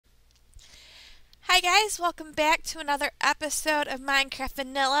Hi guys, welcome back to another episode of Minecraft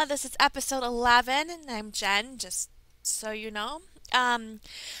Vanilla. This is episode 11 and I'm Jen, just so you know. I'm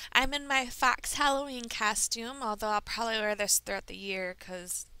in my Fox Halloween costume, although I'll probably wear this throughout the year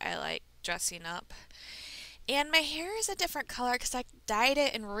because I like dressing up. And my hair is a different color because I dyed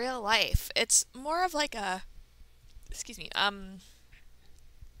it in real life. It's more of like a, excuse me, well,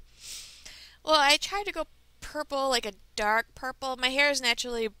 I tried to go purple, like a dark purple. My hair is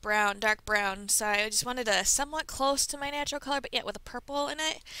naturally brown, dark brown, so I just wanted a somewhat close to my natural color, but yet with a purple in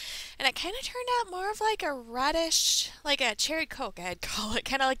it. And it kind of turned out more of like a reddish, like a cherry coke, I'd call it.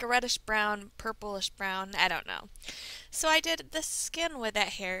 Kind of like a reddish brown, purplish brown. I don't know. So I did the skin with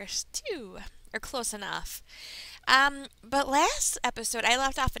that hair too, or close enough. But last episode I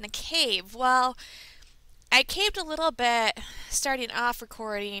left off in a cave. Well, I caved a little bit starting off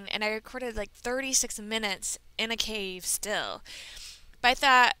recording, and I recorded like 36 minutes in a cave still. But I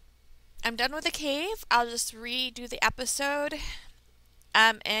thought, I'm done with the cave. I'll just redo the episode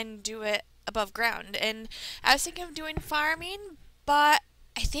and do it above ground. And I was thinking of doing farming, but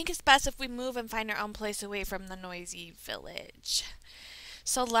I think it's best if we move and find our own place away from the noisy village.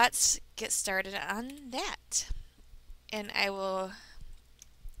 So let's get started on that. And I will,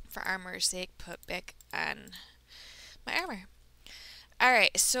 for armor's sake, put back on my armor.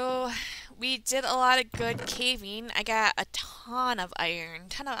 Alright, so we did a lot of good caving. I got a ton of iron,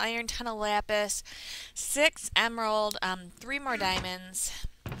 ton of lapis, 6 emerald, 3 more diamonds,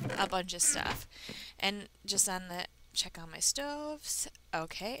 a bunch of stuff. And just on the, check on my stoves.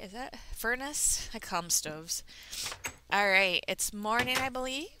 Okay, is that furnace? I call them stoves. Alright, it's morning, I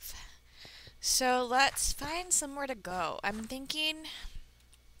believe. So let's find somewhere to go. I'm thinking,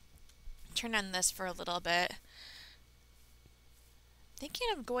 turn on this for a little bit. Thinking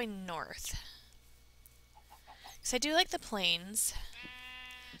of going north. Because I do like the plains.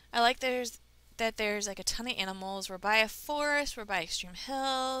 I like that there's like a ton of animals. We're by a forest, we're by extreme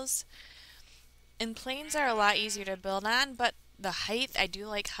hills. And plains are a lot easier to build on, but the height, I do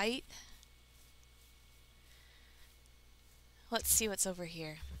like height. Let's see what's over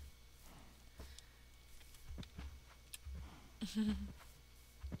here.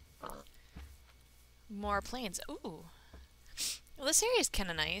 More plains. Ooh. Well, this area is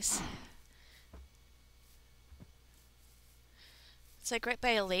kind of nice. It's like right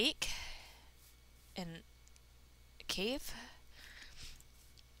by a lake and a cave.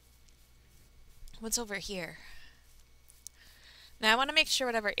 What's over here? Now I want to make sure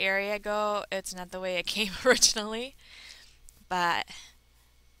whatever area I go, it's not the way it came originally. But,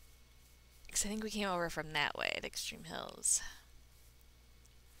 because I think we came over from that way, the extreme hills.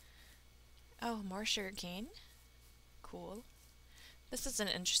 Oh, more sugarcane. Cool. This is an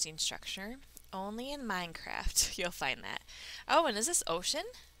interesting structure. Only in Minecraft you'll find that. Oh, and is this ocean?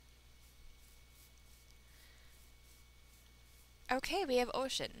 Okay, we have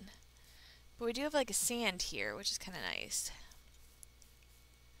ocean. But we do have like a sand here, which is kind of nice.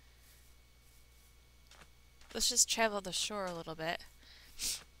 Let's just travel the shore a little bit.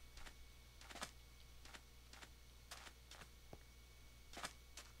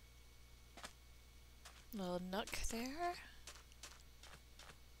 Little nook there.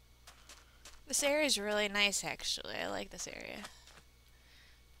 This area is really nice, actually. I like this area.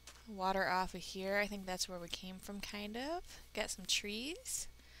 Water off of here. I think that's where we came from, kind of. Got some trees.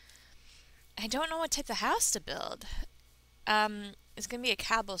 I don't know what type of house to build. It's going to be a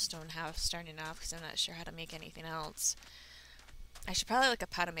cobblestone house starting off because I'm not sure how to make anything else. I should probably look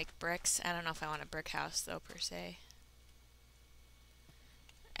up how to make bricks. I don't know if I want a brick house, though, per se.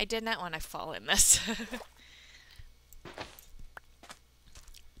 I did not want to fall in this.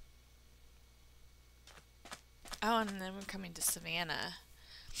 Oh, and then we're coming to Savannah.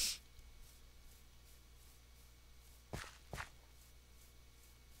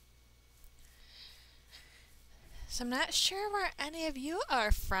 So I'm not sure where any of you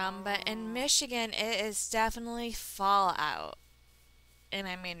are from, but in Michigan it is definitely fall out. And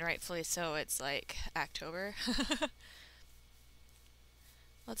I mean rightfully so, it's like October.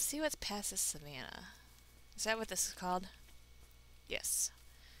 Let's see what's past this Savannah. Is that what this is called? Yes.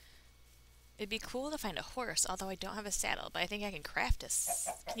 It'd be cool to find a horse, although I don't have a saddle, but I think I can craft a...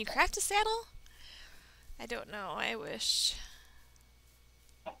 Can you craft a saddle? I don't know, I wish.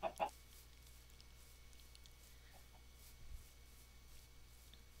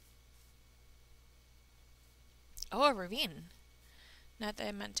 Oh, a ravine. Not that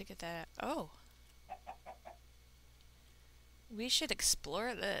I meant to get that. Oh. We should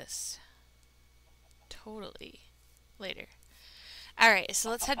explore this. Totally. Later. Alright, so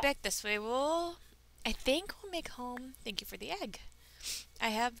let's head back this way. I think we'll make home. Thank you for the egg. I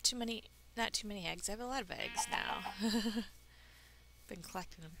have too many not too many eggs. I have a lot of eggs now. Been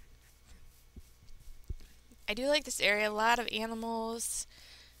collecting them. I do like this area. A lot of animals.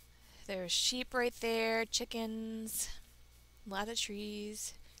 There's sheep right there, chickens, a lot of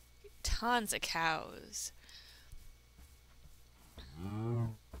trees, tons of cows,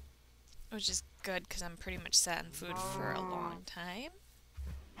 which is good because I'm pretty much set on food for a long time.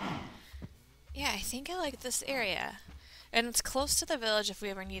 Yeah, I think I like this area. And it's close to the village if we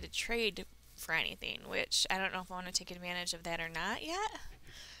ever need to trade for anything, which I don't know if I want to take advantage of that or not yet.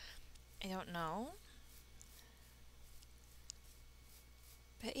 I don't know.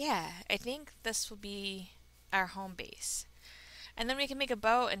 But yeah, I think this will be our home base. And then we can make a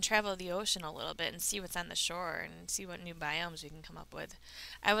boat and travel the ocean a little bit and see what's on the shore and see what new biomes we can come up with.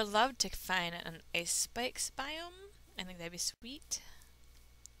 I would love to find an ice spikes biome. I think that'd be sweet.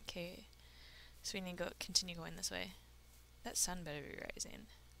 Okay, so we need to go continue going this way. That sun better be rising.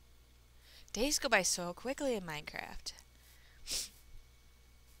 Days go by so quickly in Minecraft.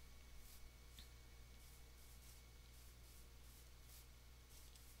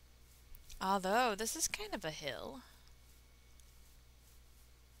 Although, this is kind of a hill.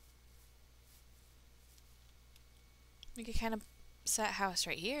 We could kind of set a house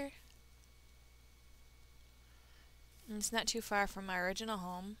right here. And it's not too far from my original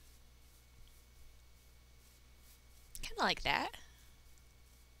home. Kind of like that.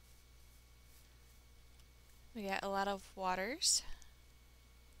 We got a lot of waters.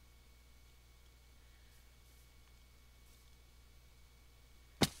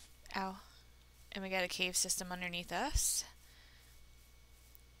 Ow. And we got a cave system underneath us.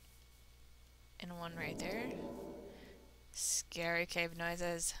 And one right there. Scary cave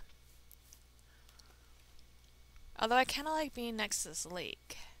noises. Although I kind of like being next to this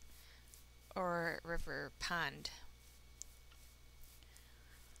lake. Or river pond.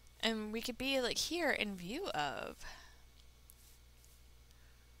 And we could be like here in view of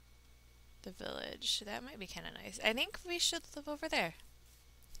the village. That might be kind of nice. I think we should live over there.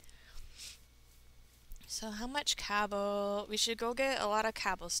 So how much cobble? We should go get a lot of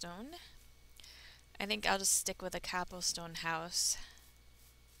cobblestone. I think I'll just stick with a cobblestone house.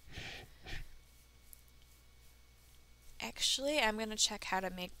 Actually, I'm going to check how to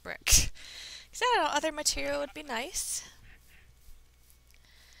make brick. Because I don't know, other material would be nice.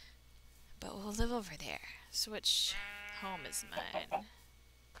 But we'll live over there. So which home is mine? I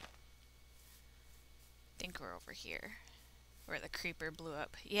think we're over here. Where the creeper blew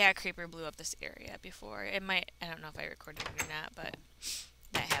up. Yeah, creeper blew up this area before. It might, I don't know if I recorded it or not, but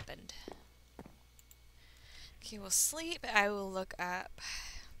that happened. Okay, we'll sleep. I will look up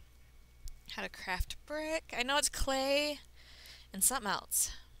how to craft brick. I know it's clay and something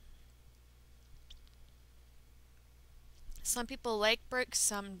else. Some people like brick,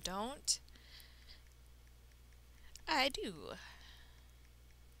 some don't. I do.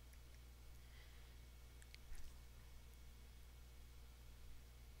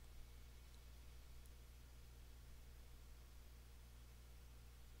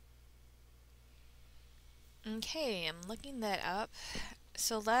 Okay, I'm looking that up.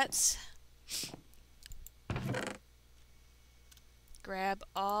 So let's grab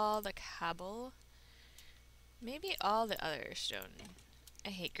all the cobble. Maybe all the other stone. I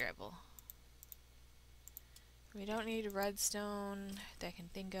hate gravel. We don't need redstone that I can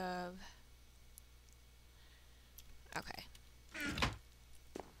think of. Okay.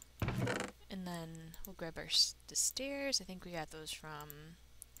 And then we'll grab the stairs. I think we got those from...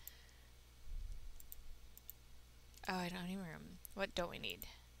 Oh, I don't even remember. What don't we need?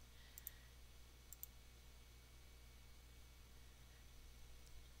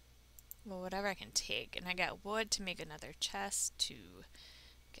 Well, whatever I can take. And I got wood to make another chest to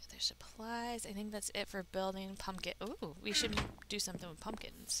get their supplies. I think that's it for building pumpkin. Ooh, we should do something with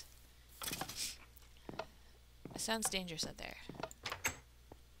pumpkins. It sounds dangerous out there.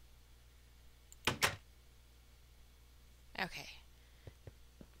 Okay.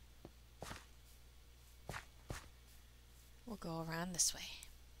 We'll go around this way.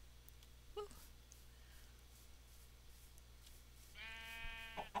 Woo.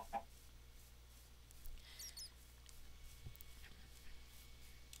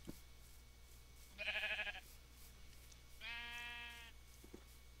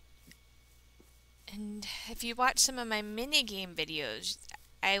 And if you watch some of my minigame videos,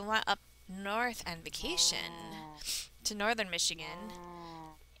 I went up north on vacation to northern Michigan,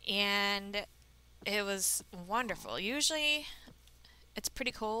 and it was wonderful. Usually, it's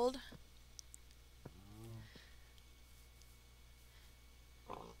pretty cold.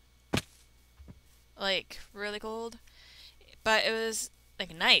 Like, really cold. But it was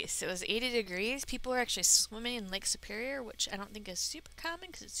like nice. It was 80 degrees. People were actually swimming in Lake Superior, which I don't think is super common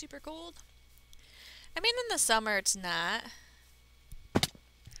because it's super cold. I mean, in the summer it's not.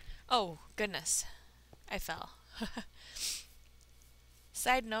 Oh, goodness. I fell.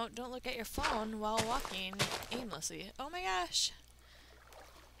 Side note, don't look at your phone while walking aimlessly. Oh my gosh.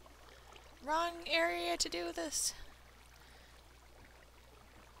 Wrong area to do this.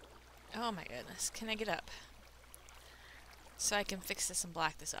 Oh my goodness. Can I get up? So I can fix this and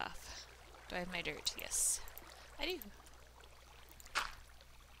block this off. Do I have my dirt? Yes. I do.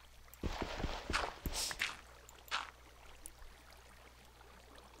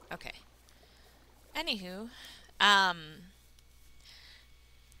 Okay. Anywho,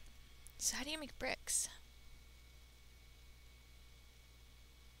 so how do you make bricks?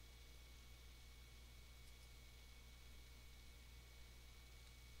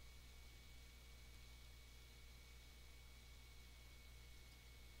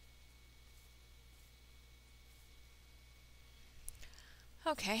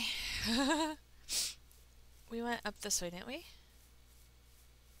 Okay. We went up this way, didn't we?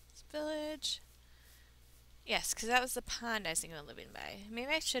 This village. Yes, because that was the pond I was thinking of living by.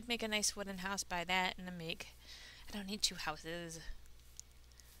 Maybe I should make a nice wooden house by that and then make... I don't need two houses.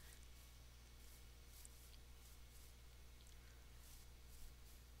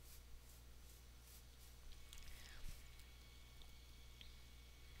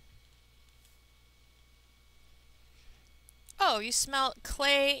 Oh, you smelt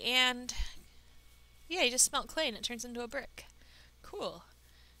clay and... Yeah, you just smelt clay and it turns into a brick. Cool.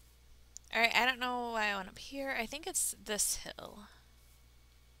 Alright, I don't know why I went up here. I think it's this hill.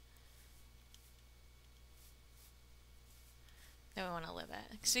 That we want to live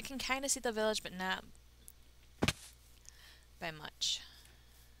at. So you can kind of see the village, but not by much.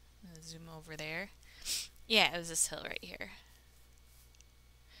 I'm gonna zoom over there. Yeah, it was this hill right here.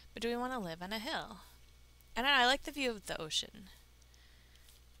 But do we want to live on a hill? I don't know, I like the view of the ocean.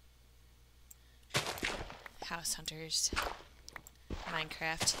 House hunters.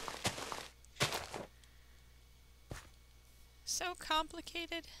 Minecraft. So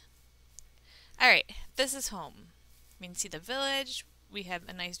complicated. Alright, this is home. We can see the village. We have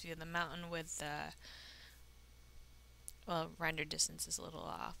a nice view of the mountain with the... Well, render distance is a little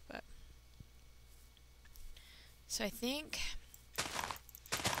off, but... So I think...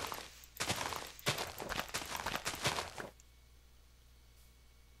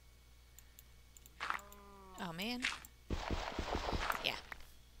 Oh man. Yeah.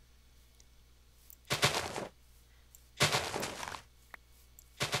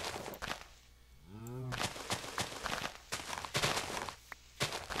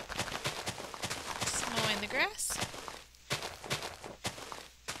 Just mowing the grass.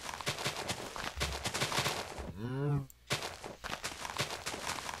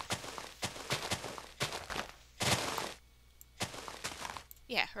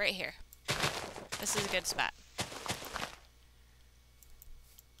 Yeah, right here. This is a good spot.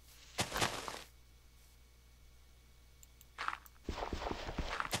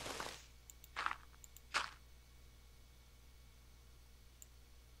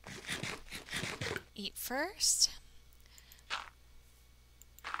 Eat first.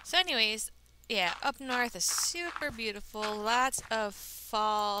 So anyways, yeah, up north is super beautiful. Lots of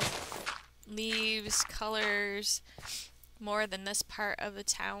fall leaves, colors, more than this part of the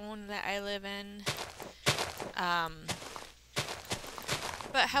town that I live in.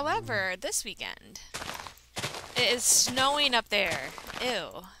 But however, this weekend, it is snowing up there.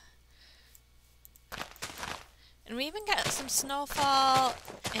 Ew. And we even got some snowfall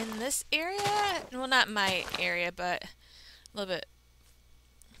in this area. Well, not my area, but a little bit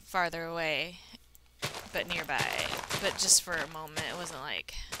farther away, but nearby. But just for a moment, it wasn't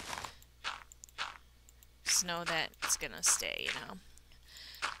like snow that's gonna stay, you know.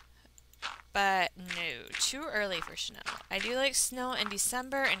 But no, too early for snow. I do like snow in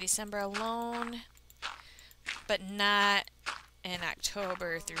December and December alone, but not in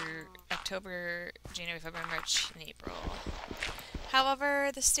October through October, January, February, March, and April.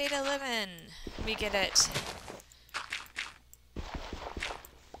 However, the state I live in, we get it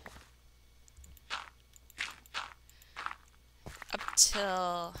up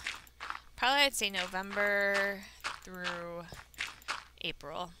till probably I'd say November through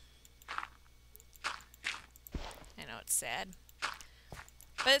April. I know it's sad,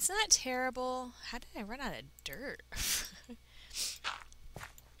 but it's not terrible. How did I run out of dirt?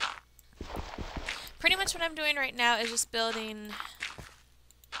 Pretty much what I'm doing right now is just building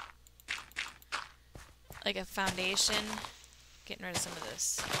like a foundation. Getting rid of some of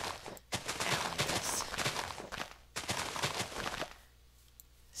this. I don't like this.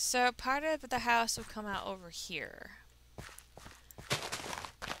 So part of the house will come out over here.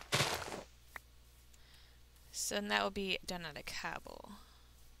 So then that will be done out of cobble.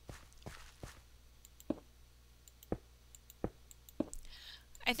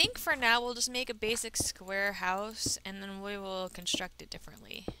 I think for now we'll just make a basic square house and then we will construct it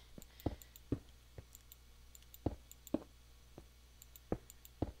differently.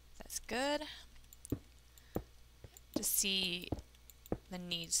 That's good. To see the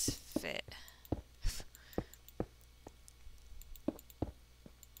needs fit.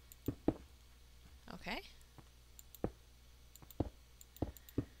 Okay.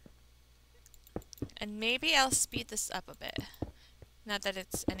 And maybe I'll speed this up a bit. Not that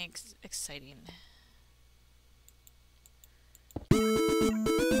it's any exciting.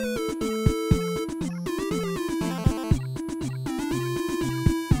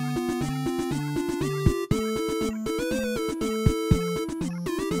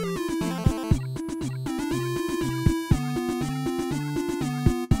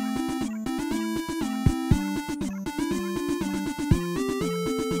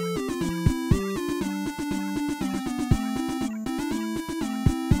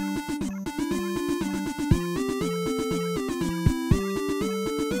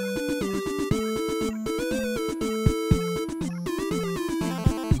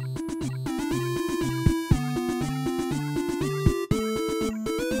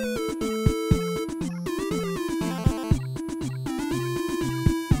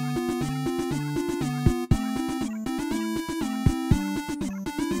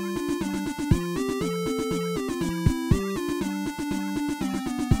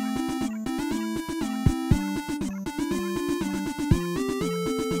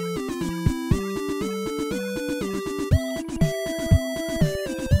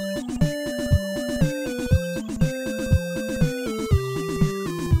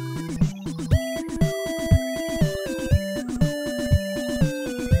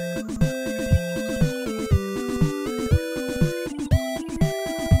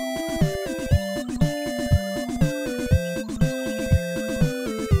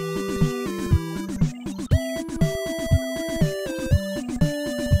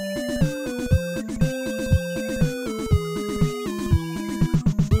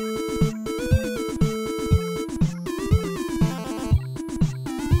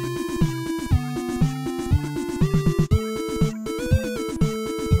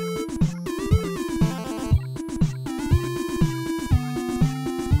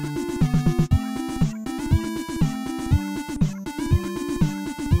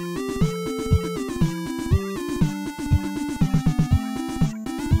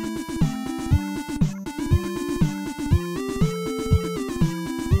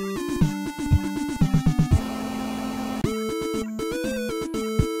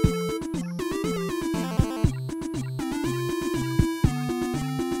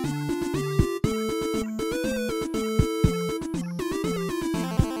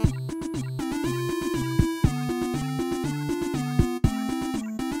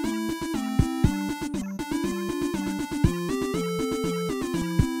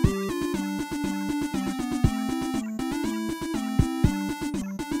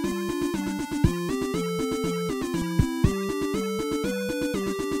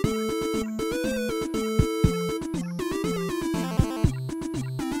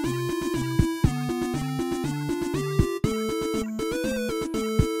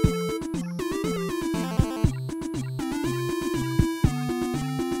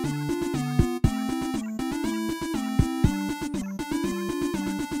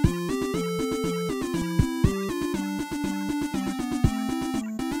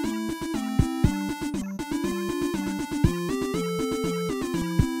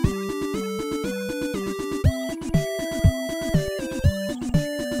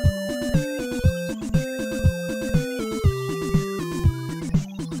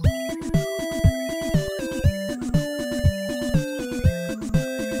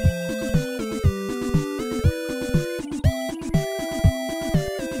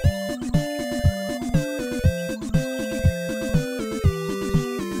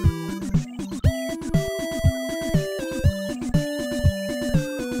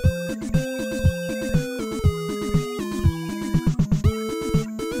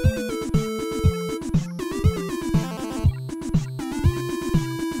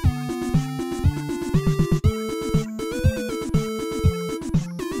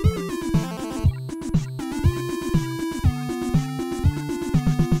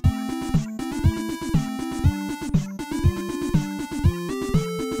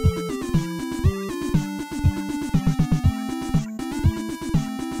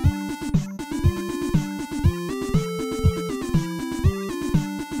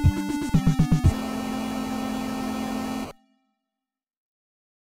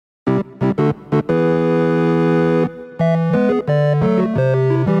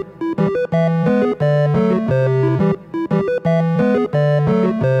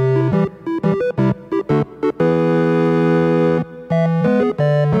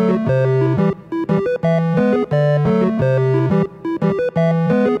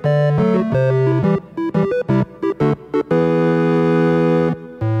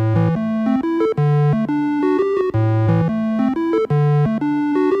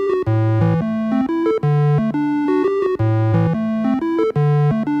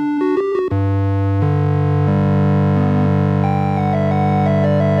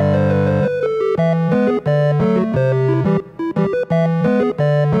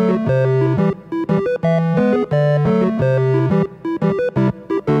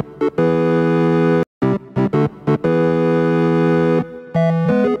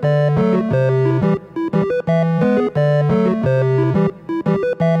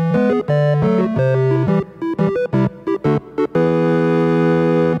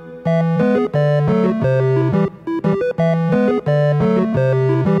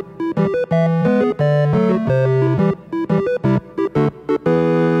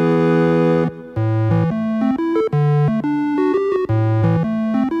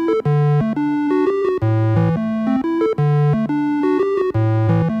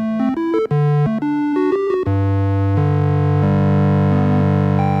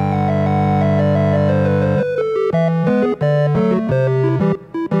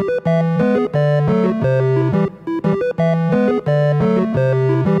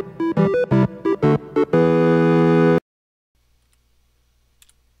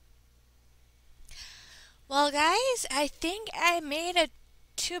 I made a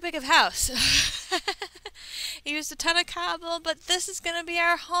too big of house. Used a ton of cobble, but this is gonna be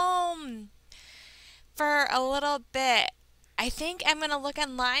our home for a little bit. I think I'm gonna look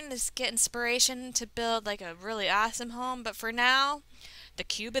online to get inspiration to build like a really awesome home, but for now, the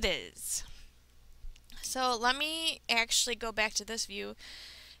cube it is. So let me actually go back to this view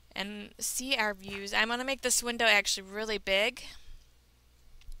and see our views. I'm gonna make this window actually really big.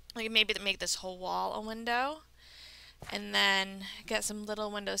 Like maybe to make this whole wall a window. And then get some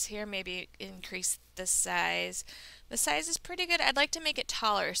little windows here, maybe increase the size. The size is pretty good. I'd like to make it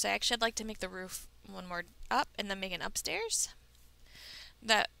taller, so actually I'd like to make the roof one more up and then make it upstairs.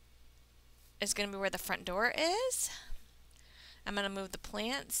 That is going to be where the front door is. I'm going to move the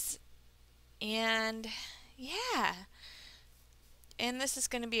plants, and yeah. And this is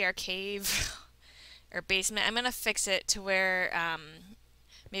going to be our cave or basement. I'm going to fix it to where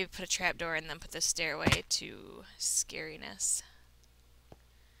maybe put a trapdoor and then put the stairway to scariness.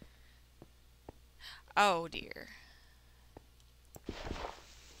 Oh dear.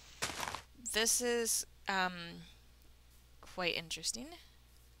 This is quite interesting.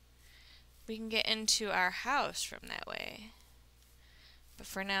 We can get into our house from that way. But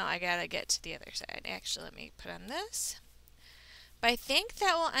for now I gotta get to the other side. Actually, let me put on this. But I think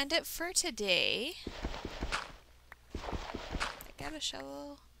that will end it for today. I got a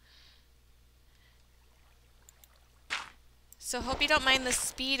shovel. So hope you don't mind the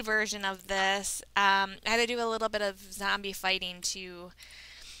speed version of this. I had to do a little bit of zombie fighting because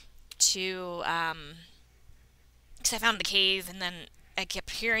I found the cave and then I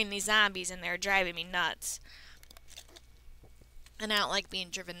kept hearing these zombies and they were driving me nuts. And I don't like being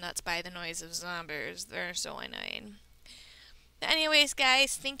driven nuts by the noise of zombies. They're so annoying. But anyways,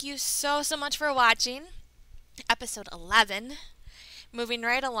 guys, thank you so much for watching episode 11. Moving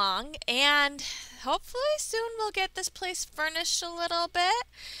right along, and hopefully soon we'll get this place furnished a little bit,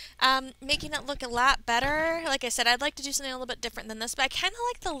 making it look a lot better. Like I said, I'd like to do something a little bit different than this, but I kind of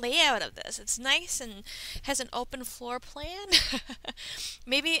like the layout of this. It's nice and has an open floor plan.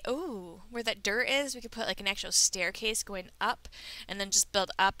 Maybe, ooh, where that dirt is, we could put like an actual staircase going up, and then just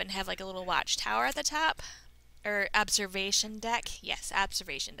build up and have like a little watchtower at the top, or observation deck. Yes,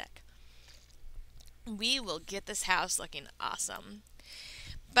 observation deck. We will get this house looking awesome.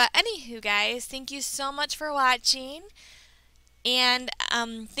 But anywho, guys, thank you so much for watching. And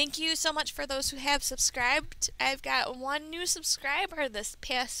thank you so much for those who have subscribed. I've got one new subscriber this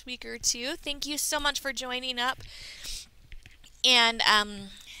past week or two. Thank you so much for joining up. And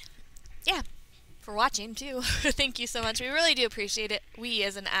yeah, for watching too. Thank you so much. We really do appreciate it. We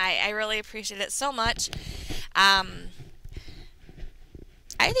as an I really appreciate it so much. I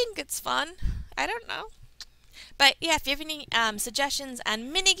think it's fun. I don't know. But yeah, if you have any suggestions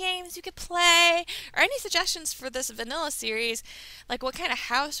on mini games you could play, or any suggestions for this vanilla series, like what kind of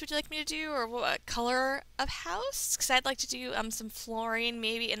house would you like me to do, or what color of house? Because I'd like to do some flooring,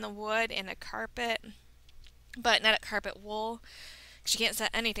 maybe in the wood, and a carpet, but not a carpet wool, because you can't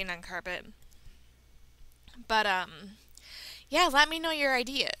set anything on carpet. But yeah, let me know your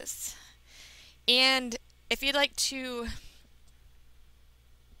ideas. And if you'd like to,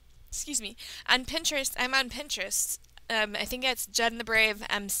 excuse me, on Pinterest, I'm on Pinterest. I think it's Jen the Brave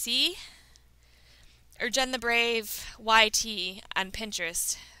MC, or Jen the Brave YT on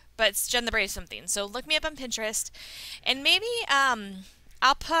Pinterest, but it's Jen the Brave something. So look me up on Pinterest, and maybe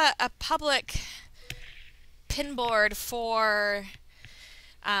I'll put a public pin board for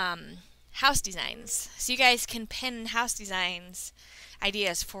house designs, so you guys can pin house designs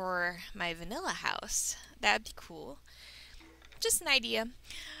ideas for my vanilla house. That'd be cool. Just an idea.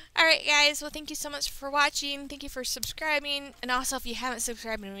 Alright guys, well thank you so much for watching, thank you for subscribing, and also if you haven't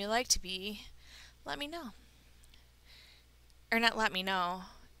subscribed and would like to be, let me know. Or not let me know,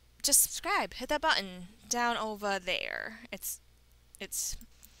 just subscribe, hit that button down over there. It's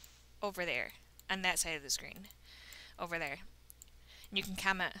over there, on that side of the screen. Over there. And you can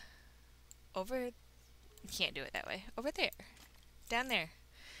comment over, you can't do it that way, over there. Down there.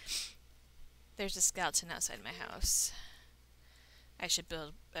 There's a skeleton outside my house. I should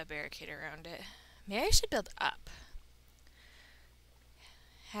build a barricade around it. Maybe I should build up.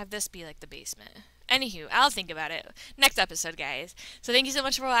 Have this be like the basement. Anywho, I'll think about it. Next episode, guys. So thank you so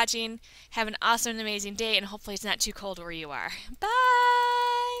much for watching. Have an awesome and amazing day, and hopefully it's not too cold where you are. Bye!